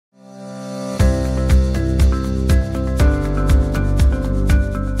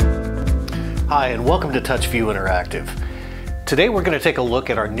Hi, and welcome to Touchview Interactive. Today we're going to take a look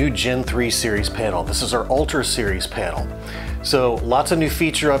at our new Gen 3 series panel. This is our Ultra series panel. So lots of new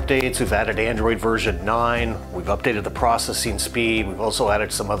feature updates. We've added Android version 9. We've updated the processing speed. We've also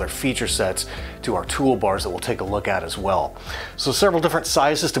added some other feature sets to our toolbars that we'll take a look at as well. So several different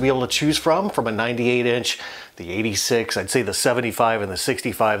sizes to be able to choose from a 98-inch, the 86, I'd say the 75 and the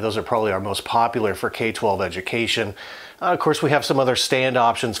 65. Those are probably our most popular for K-12 education. Of course, we have some other stand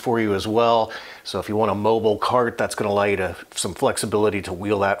options for you as well. So if you want a mobile cart, that's going to allow you to some flexibility to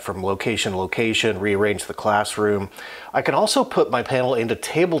wheel that from location to location, rearrange the classroom. I can also put my panel into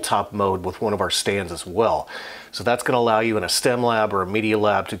tabletop mode with one of our stands as well. So that's going to allow you in a STEM lab or a media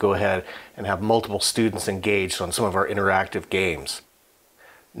lab to go ahead and have multiple students engaged on some of our interactive games.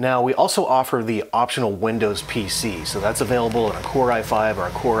 Now, we also offer the optional Windows PC. So that's available in a Core i5 or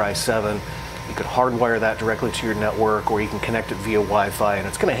a Core i7. You can hardwire that directly to your network, or you can connect it via Wi-Fi, and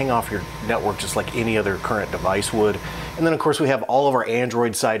it's going to hang off your network just like any other current device would. And then of course we have all of our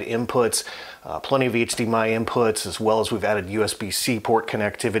Android side inputs, plenty of HDMI inputs, as well as we've added USB-C port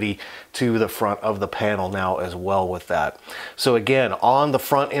connectivity to the front of the panel now as well with that. So again, on the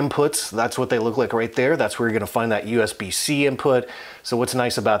front inputs, that's what they look like right there. That's where you're going to find that USB-C input. So what's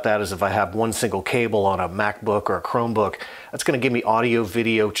nice about that is if I have one single cable on a MacBook or a Chromebook, that's going to give me audio,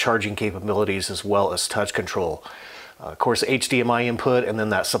 video, charging capabilities as well as touch control. Of course, HDMI input, and then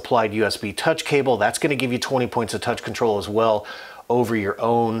that supplied USB touch cable, that's going to give you 20 points of touch control as well over your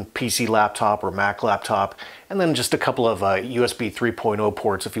own PC laptop or Mac laptop, and then just a couple of USB 3.0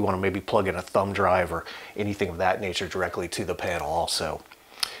 ports if you want to maybe plug in a thumb drive or anything of that nature directly to the panel also.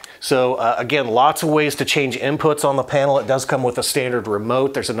 So again, lots of ways to change inputs on the panel. It does come with a standard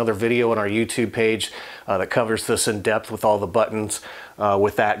remote. There's another video on our YouTube page that covers this in depth with all the buttons.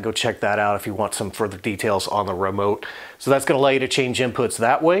 With that, go check that out if you want some further details on the remote. So that's going to allow you to change inputs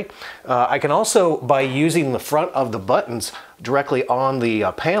that way. I can also, by using the front of the buttons directly on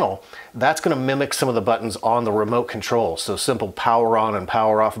the panel, that's going to mimic some of the buttons on the remote control. So simple power on and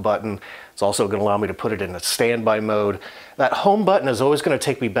power off button. It's also going to allow me to put it in a standby mode. That home button is always going to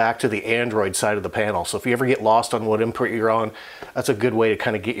take me back to the Android side of the panel. So if you ever get lost on what input you're on, that's a good way to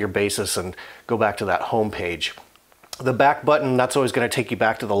kind of get your basis and go back to that home page. The back button, that's always going to take you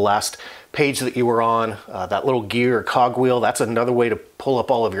back to the last page that you were on. That little gear or cogwheel, that's another way to pull up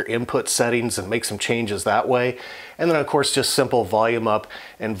all of your input settings and make some changes that way. And then of course, just simple volume up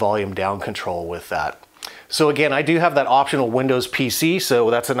and volume down control with that. So again, I do have that optional Windows PC, so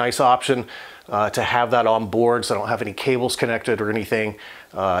that's a nice option to have that on board, so I don't have any cables connected or anything,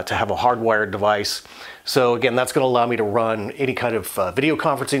 to have a hardwired device. So again, that's going to allow me to run any kind of video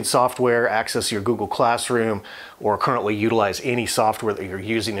conferencing software, access your Google Classroom, or currently utilize any software that you're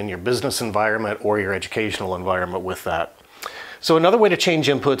using in your business environment or your educational environment with that. So another way to change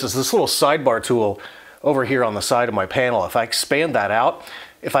inputs is this little sidebar tool over here on the side of my panel. If I expand that out,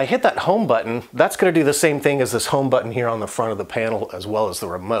 if I hit that home button, that's going to do the same thing as this home button here on the front of the panel as well as the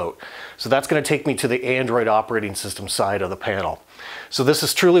remote. So that's going to take me to the Android operating system side of the panel. So this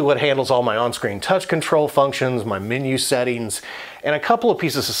is truly what handles all my on-screen touch control functions, my menu settings, and a couple of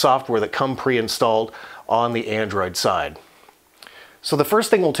pieces of software that come pre-installed on the Android side. So the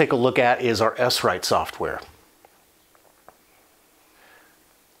first thing we'll take a look at is our S-Write software.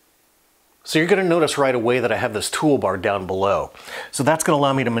 So you're going to notice right away that I have this toolbar down below. So that's going to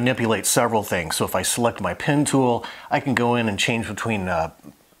allow me to manipulate several things. So if I select my pen tool, I can go in and change between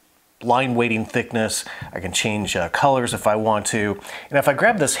line weighting thickness. I can change colors if I want to. And if I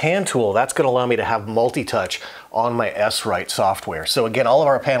grab this hand tool, that's going to allow me to have multi-touch on my S-Write software. So again, all of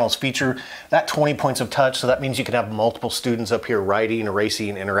our panels feature that 20 points of touch. So that means you can have multiple students up here writing,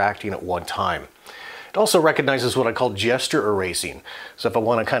 erasing, interacting at one time. It also recognizes what I call gesture erasing. So if I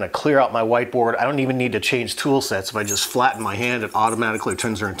want to kind of clear out my whiteboard, I don't even need to change tool sets. If I just flatten my hand, it automatically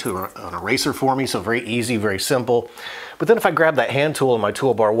turns into an eraser for me. So very easy, very simple. But then if I grab that hand tool in my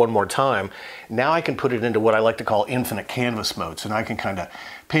toolbar one more time, now I can put it into what I like to call infinite canvas mode. So now I can kind of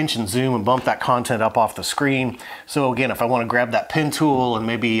pinch and zoom and bump that content up off the screen. So again, if I want to grab that pen tool and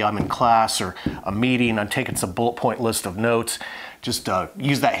maybe I'm in class or a meeting, I'm taking some bullet point list of notes, just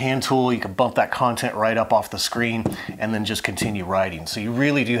use that hand tool. You can bump that content right up off the screen and then just continue writing. So you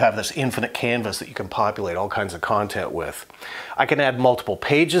really do have this infinite canvas that you can populate all kinds of content with. I can add multiple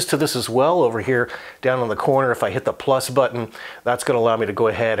pages to this as well. Over here down in the corner, if I hit the plus button, that's going to allow me to go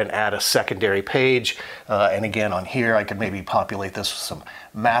ahead and add a secondary page. And again, on here, I could maybe populate this with some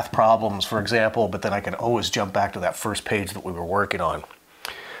math problems, for example, but then I can always jump back to that first page that we were working on.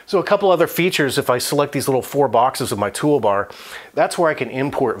 So a couple other features, if I select these little 4 boxes of my toolbar, that's where I can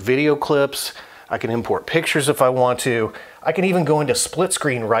import video clips, I can import pictures if I want to. I can even go into split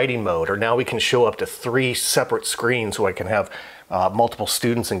screen writing mode, or now we can show up to 3 separate screens so I can have multiple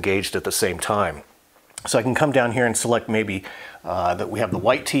students engaged at the same time. So I can come down here and select maybe that we have the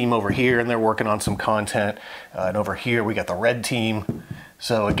white team over here and they're working on some content. And over here we got the red team.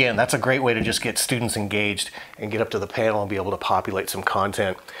 So again, that's a great way to just get students engaged and get up to the panel and be able to populate some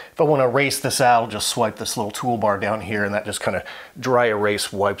content. If I want to erase this out, I'll just swipe this little toolbar down here and that just kind of dry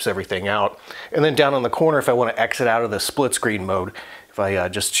erase wipes everything out. And then down on the corner, if I want to exit out of the split screen mode, if I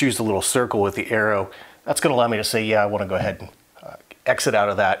just choose the little circle with the arrow, that's going to allow me to say, yeah, I want to go ahead and exit out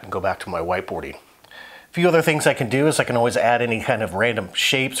of that and go back to my whiteboarding. A few other things I can do is I can always add any kind of random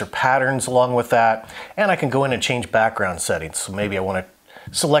shapes or patterns along with that. And I can go in and change background settings. So maybe I want to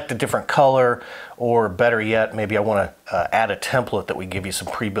select a different color, or better yet, maybe I want to add a template that we give you some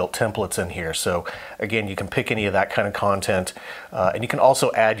pre-built templates in here. So again, you can pick any of that kind of content, and you can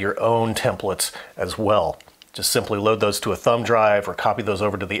also add your own templates as well. Just simply load those to a thumb drive or copy those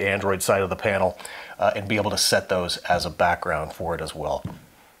over to the Android side of the panel and be able to set those as a background for it as well.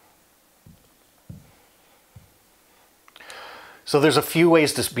 So there's a few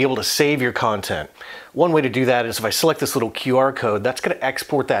ways to be able to save your content. One way to do that is if I select this little QR code, that's going to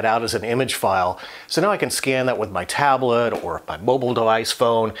export that out as an image file. So now I can scan that with my tablet or my mobile device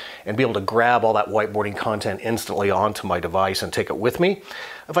phone and be able to grab all that whiteboarding content instantly onto my device and take it with me.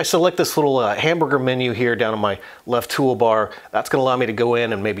 If I select this little hamburger menu here down on my left toolbar, that's going to allow me to go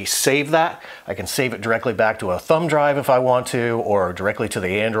in and maybe save that. I can save it directly back to a thumb drive if I want to, or directly to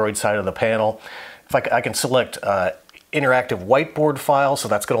the Android side of the panel. If I can select interactive whiteboard file, so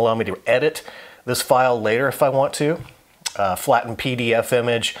that's going to allow me to edit this file later if I want to, flatten PDF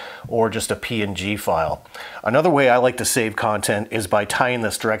image, or just a PNG file. Another way I like to save content is by tying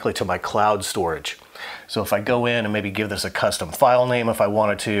this directly to my cloud storage. So if I go in and maybe give this a custom file name if I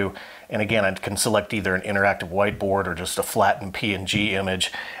wanted to, and again, I can select either an interactive whiteboard or just a flattened PNG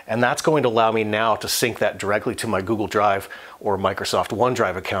image, and that's going to allow me now to sync that directly to my Google Drive or Microsoft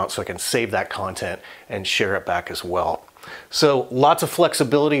OneDrive account so I can save that content and share it back as well. So lots of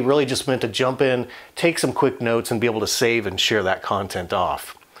flexibility, really just meant to jump in, take some quick notes, and be able to save and share that content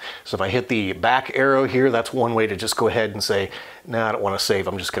off. So if I hit the back arrow here, that's one way to just go ahead and say, nah, I don't want to save,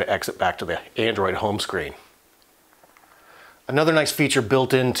 I'm just going to exit back to the Android home screen. Another nice feature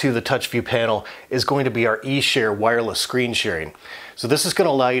built into the Touchview panel is going to be our eShare wireless screen sharing. So this is going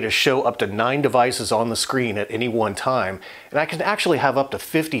to allow you to show up to 9 devices on the screen at any one time, and I can actually have up to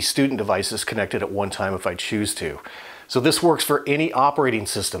 50 student devices connected at one time if I choose to. So this works for any operating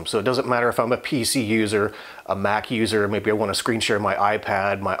system. So it doesn't matter if I'm a PC user, a Mac user, maybe I want to screen share my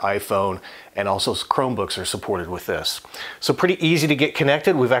iPad, my iPhone, and also Chromebooks are supported with this. So pretty easy to get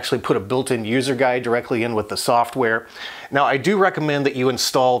connected. We've actually put a built-in user guide directly in with the software. Now I do recommend that you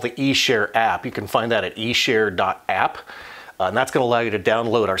install the eShare app. You can find that at eshare.app. And that's going to allow you to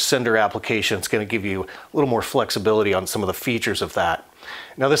download our Sender application. It's going to give you a little more flexibility on some of the features of that.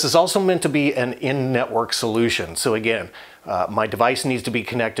 Now this is also meant to be an in-network solution. So again, my device needs to be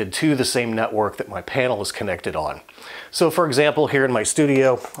connected to the same network that my panel is connected on. So for example, here in my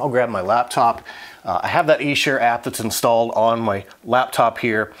studio, I'll grab my laptop. I have that eShare app that's installed on my laptop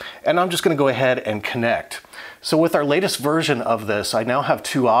here, and I'm just going to go ahead and connect. So with our latest version of this, I now have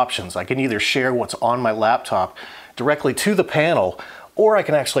 2 options. I can either share what's on my laptop directly to the panel, or I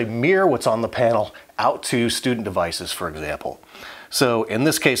can actually mirror what's on the panel out to student devices, for example. So in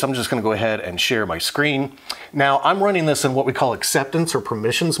this case, I'm just going to go ahead and share my screen. Now I'm running this in what we call acceptance or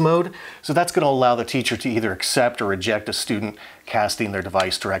permissions mode. So that's going to allow the teacher to either accept or reject a student casting their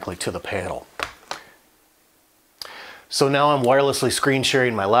device directly to the panel. So now I'm wirelessly screen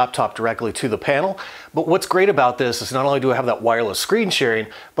sharing my laptop directly to the panel. But what's great about this is not only do I have that wireless screen sharing,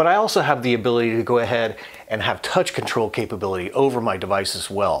 but I also have the ability to go ahead and have touch control capability over my device as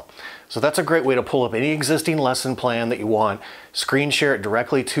well. So that's a great way to pull up any existing lesson plan that you want, screen share it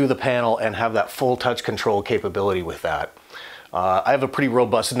directly to the panel, and have that full touch control capability with that. I have a pretty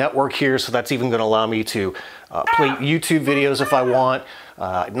robust network here, so that's even going to allow me to play YouTube videos if I want,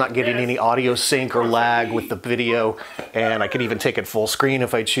 not getting any audio sync or lag with the video, and I can even take it full screen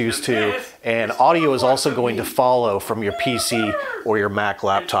if I choose to. And audio is also going to follow from your PC or your Mac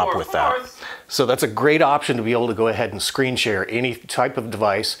laptop with that. So that's a great option to be able to go ahead and screen share any type of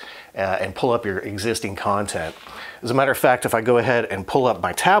device and pull up your existing content. As a matter of fact, if I go ahead and pull up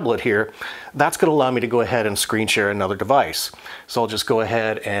my tablet here, that's going to allow me to go ahead and screen share another device. So I'll just go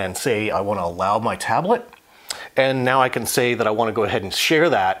ahead and say I want to allow my tablet. And now I can say that I want to go ahead and share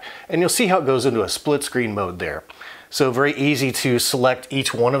that. And you'll see how it goes into a split screen mode there. So very easy to select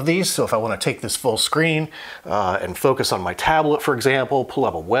each one of these. So if I want to take this full screen and focus on my tablet, for example, pull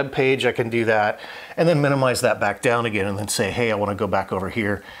up a web page, I can do that, and then minimize that back down again and then say, hey, I want to go back over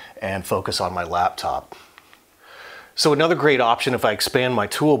here and focus on my laptop. So another great option if I expand my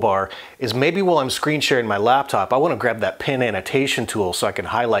toolbar is maybe while I'm screen sharing my laptop, I want to grab that pen annotation tool so I can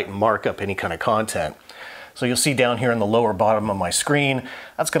highlight and mark up any kind of content. So you'll see down here in the lower bottom of my screen,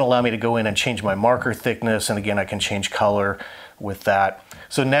 that's going to allow me to go in and change my marker thickness, and again I can change color with that.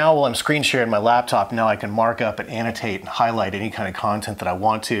 So now while I'm screen sharing my laptop, now I can mark up and annotate and highlight any kind of content that I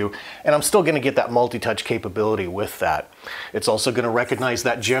want to, and I'm still going to get that multi-touch capability with that. It's also going to recognize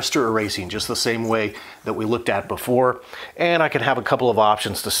that gesture erasing just the same way that we looked at before, and I can have a couple of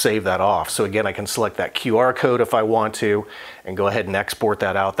options to save that off. So again, I can select that QR code if I want to and go ahead and export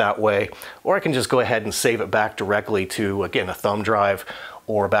that out that way, or I can just go ahead and save it back directly to, again, a thumb drive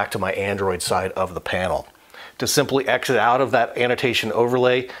or back to my Android side of the panel. To simply exit out of that annotation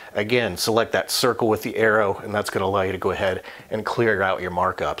overlay, again, select that circle with the arrow, and that's going to allow you to go ahead and clear out your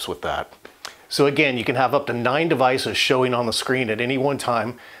markups with that. So again, you can have up to 9 devices showing on the screen at any one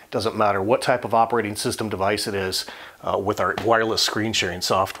time. Doesn't matter what type of operating system device it is with our wireless screen sharing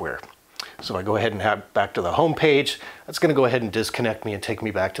software. So I go ahead and head back to the home page. That's going to go ahead and disconnect me and take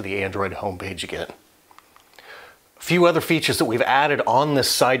me back to the Android home page again. A few other features that we've added on this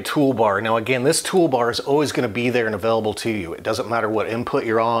side toolbar. Now again, this toolbar is always going to be there and available to you. It doesn't matter what input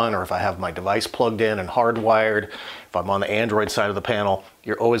you're on, or if I have my device plugged in and hardwired, if I'm on the Android side of the panel,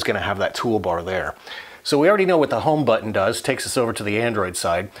 you're always going to have that toolbar there. So we already know what the home button does, takes us over to the Android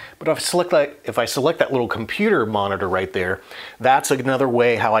side, but if I select that little computer monitor right there, that's another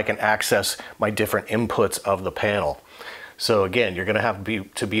way how I can access my different inputs of the panel. So again, you're going to have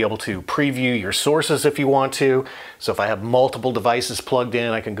to be able to preview your sources if you want to. So if I have multiple devices plugged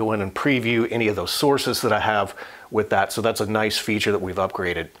in, I can go in and preview any of those sources that I have with that. So that's a nice feature that we've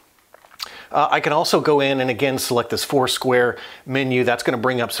upgraded. I can also go in and again select this 4-square menu. That's going to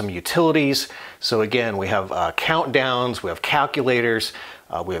bring up some utilities. So again, we have countdowns, we have calculators,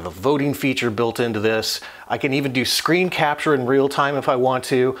 we have a voting feature built into this. I can even do screen capture in real time if I want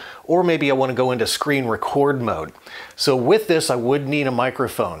to, or maybe I want to go into screen record mode. So with this, I would need a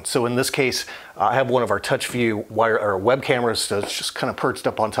microphone. So in this case, I have one of our Touchview web cameras that's just kind of perched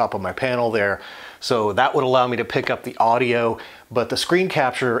up on top of my panel there. So that would allow me to pick up the audio, but the screen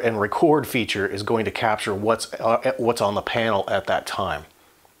capture and record feature is going to capture what's on the panel at that time.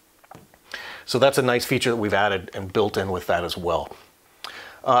 So that's a nice feature that we've added and built in with that as well.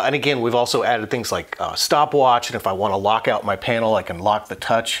 And again, we've also added things like stopwatch, and if I want to lock out my panel, I can lock the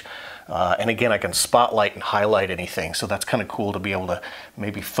touch. And again, I can spotlight and highlight anything. So that's kind of cool to be able to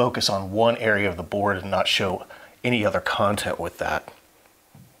maybe focus on one area of the board and not show any other content with that.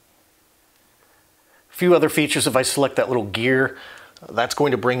 A few other features, if I select that little gear, that's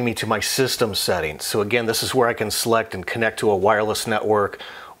going to bring me to my system settings. So again, this is where I can select and connect to a wireless network,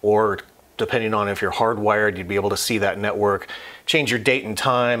 or depending on if you're hardwired, you'd be able to see that network. Change your date and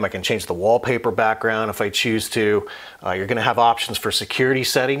time. I can change the wallpaper background if I choose to. You're going to have options for security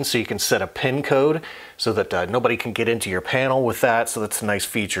settings, so you can set a PIN code so that nobody can get into your panel with that, so that's a nice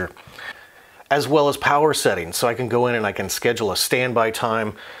feature. As well as power settings, so I can go in and I can schedule a standby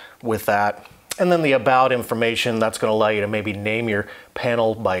time with that. And then the about information, that's going to allow you to maybe name your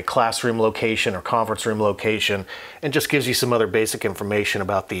panel by classroom location or conference room location, and just gives you some other basic information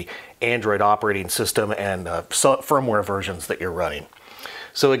about the Android operating system and firmware versions that you're running.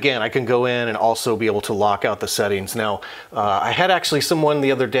 So again, I can go in and also be able to lock out the settings. Now, I had actually someone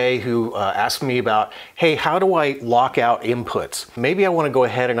the other day who asked me about, hey, how do I lock out inputs? Maybe I want to go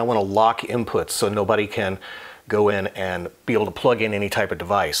ahead and I want to lock inputs so nobody can go in and be able to plug in any type of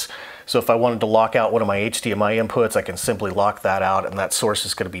device. So if I wanted to lock out one of my HDMI inputs, I can simply lock that out and that source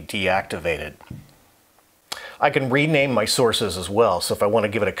is going to be deactivated. I can rename my sources as well. So if I want to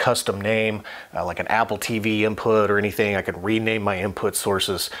give it a custom name, like an Apple TV input or anything, I can rename my input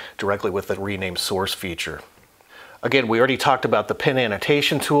sources directly with the rename source feature. Again, we already talked about the pin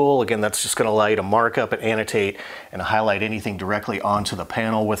annotation tool. Again, that's just going to allow you to mark up and annotate and highlight anything directly onto the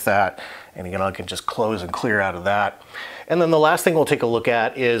panel with that. And again, I can just close and clear out of that. And then the last thing we'll take a look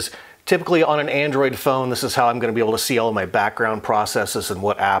at is typically on an Android phone, this is how I'm going to be able to see all of my background processes and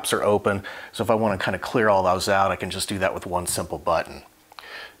what apps are open. So if I want to kind of clear all those out, I can just do that with one simple button.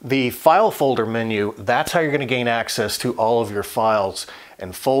 The file folder menu, that's how you're going to gain access to all of your files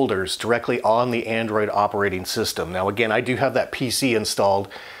and folders directly on the Android operating system. Now again, I do have that PC installed,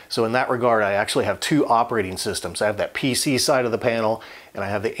 so in that regard I actually have two operating systems. I have that PC side of the panel and I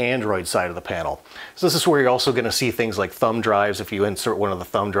have the Android side of the panel. So this is where you're also going to see things like thumb drives if you insert one of the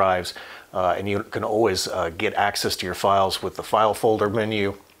thumb drives, and you can always get access to your files with the file folder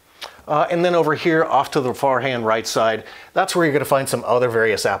menu. And then over here off to the far hand right side, that's where you're going to find some other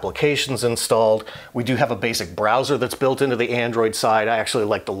various applications installed. We do have a basic browser that's built into the Android side. I actually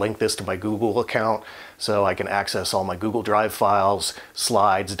like to link this to my Google account so I can access all my Google Drive files,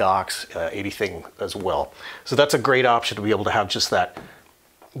 slides, docs, anything as well. So that's a great option to be able to have just that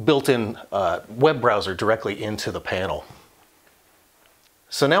built-in web browser directly into the panel.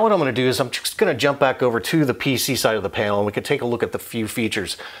 So now what I'm going to do is I'm just going to jump back over to the PC side of the panel and we can take a look at the few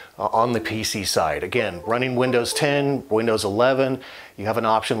features on the PC side. Again, running Windows 10, Windows 11, you have an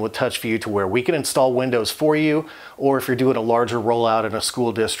option with Touchview to where we can install Windows for you, or if you're doing a larger rollout in a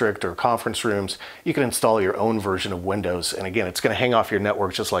school district or conference rooms, you can install your own version of Windows. And again, it's going to hang off your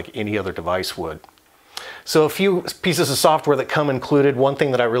network just like any other device would. So a few pieces of software that come included. One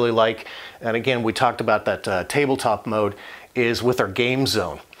thing that I really like, and again, we talked about that tabletop mode, is with our game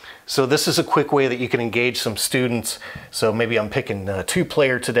zone. So this is a quick way that you can engage some students. So maybe I'm picking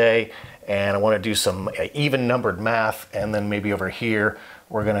two-player today and I want to do some even numbered math, and then maybe over here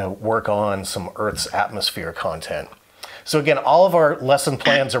we're going to work on some Earth's atmosphere content. So again, all of our lesson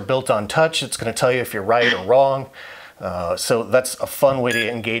plans are built on touch. It's going to tell you if you're right or wrong. So that's a fun way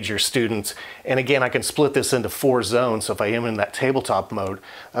to engage your students. And again, I can split this into 4 zones. So if I am in that tabletop mode,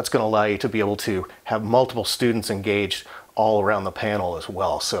 that's going to allow you to be able to have multiple students engaged all around the panel as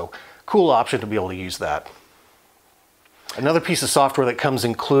well. So cool option to be able to use that. Another piece of software that comes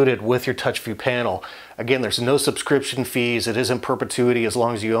included with your Touchview panel, again, there's no subscription fees. It is in perpetuity as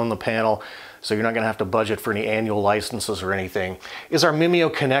long as you own the panel, so you're not going to have to budget for any annual licenses or anything, is our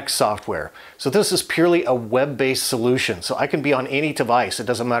Mimio Connect software. So this is purely a web-based solution. So I can be on any device. It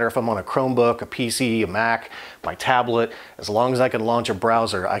doesn't matter if I'm on a Chromebook, a PC, a Mac, my tablet. As long as I can launch a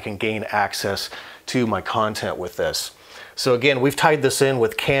browser, I can gain access to my content with this. So again, we've tied this in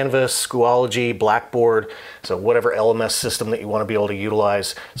with Canvas, Schoology, Blackboard, so whatever LMS system that you want to be able to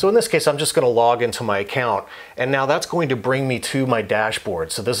utilize. So in this case, I'm just going to log into my account, and now that's going to bring me to my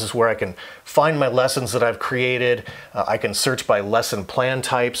dashboard. So this is where I can find my lessons that I've created. I can search by lesson plan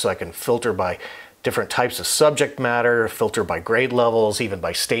type, so I can filter by different types of subject matter, filter by grade levels, even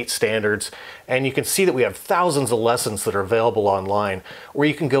by state standards. And you can see that we have thousands of lessons that are available online, where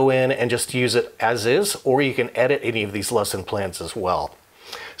you can go in and just use it as is, or you can edit any of these lesson plans as well.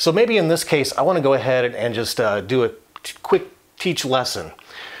 So maybe in this case, I want to go ahead and just do a quick teach lesson.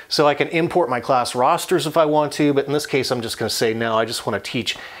 So I can import my class rosters if I want to, but in this case, I'm just going to say, no, I just want to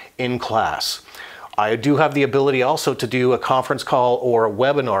teach in class. I do have the ability also to do a conference call or a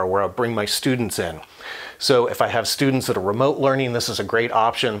webinar where I'll bring my students in. So if I have students that are remote learning, this is a great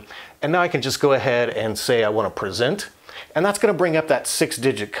option. And now I can just go ahead and say I want to present. And that's going to bring up that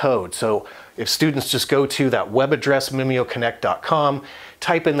 6-digit code. So if students just go to that web address, mimioconnect.com,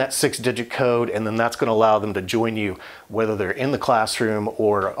 type in that 6-digit code, and then that's going to allow them to join you, whether they're in the classroom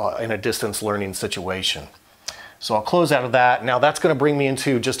or in a distance learning situation. So I'll close out of that. Now that's going to bring me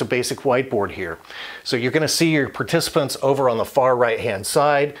into just a basic whiteboard here. So you're going to see your participants over on the far right hand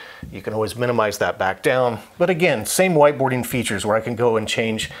side. You can always minimize that back down. But again, same whiteboarding features where I can go and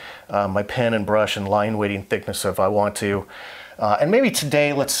change my pen and brush and line weighting thickness if I want to. And maybe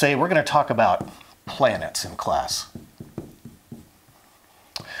today, let's say we're going to talk about planets in class.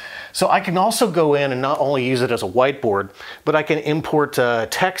 So I can also go in and not only use it as a whiteboard, but I can import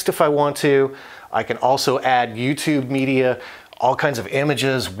text if I want to. I can also add YouTube media, all kinds of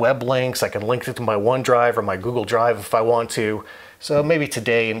images, web links. I can link it to my OneDrive or my Google Drive if I want to. So maybe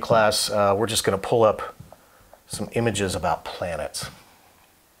today in class, we're just going to pull up some images about planets.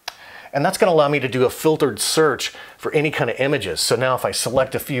 And that's going to allow me to do a filtered search for any kind of images. So now if I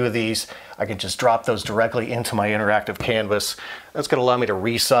select a few of these, I can just drop those directly into my interactive canvas. That's going to allow me to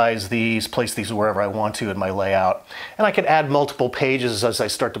resize these, place these wherever I want to in my layout. And I can add multiple pages as I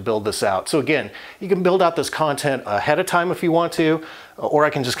start to build this out. So again, you can build out this content ahead of time if you want to, or I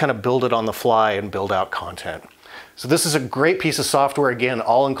can just kind of build it on the fly and build out content. So this is a great piece of software. Again,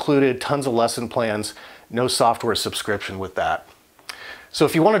 all included, tons of lesson plans, no software subscription with that. So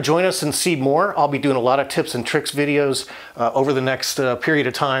if you want to join us and see more, I'll be doing a lot of tips and tricks videos over the next period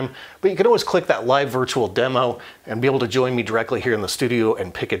of time. But you can always click that live virtual demo and be able to join me directly here in the studio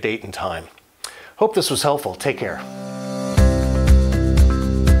and pick a date and time. Hope this was helpful. Take care.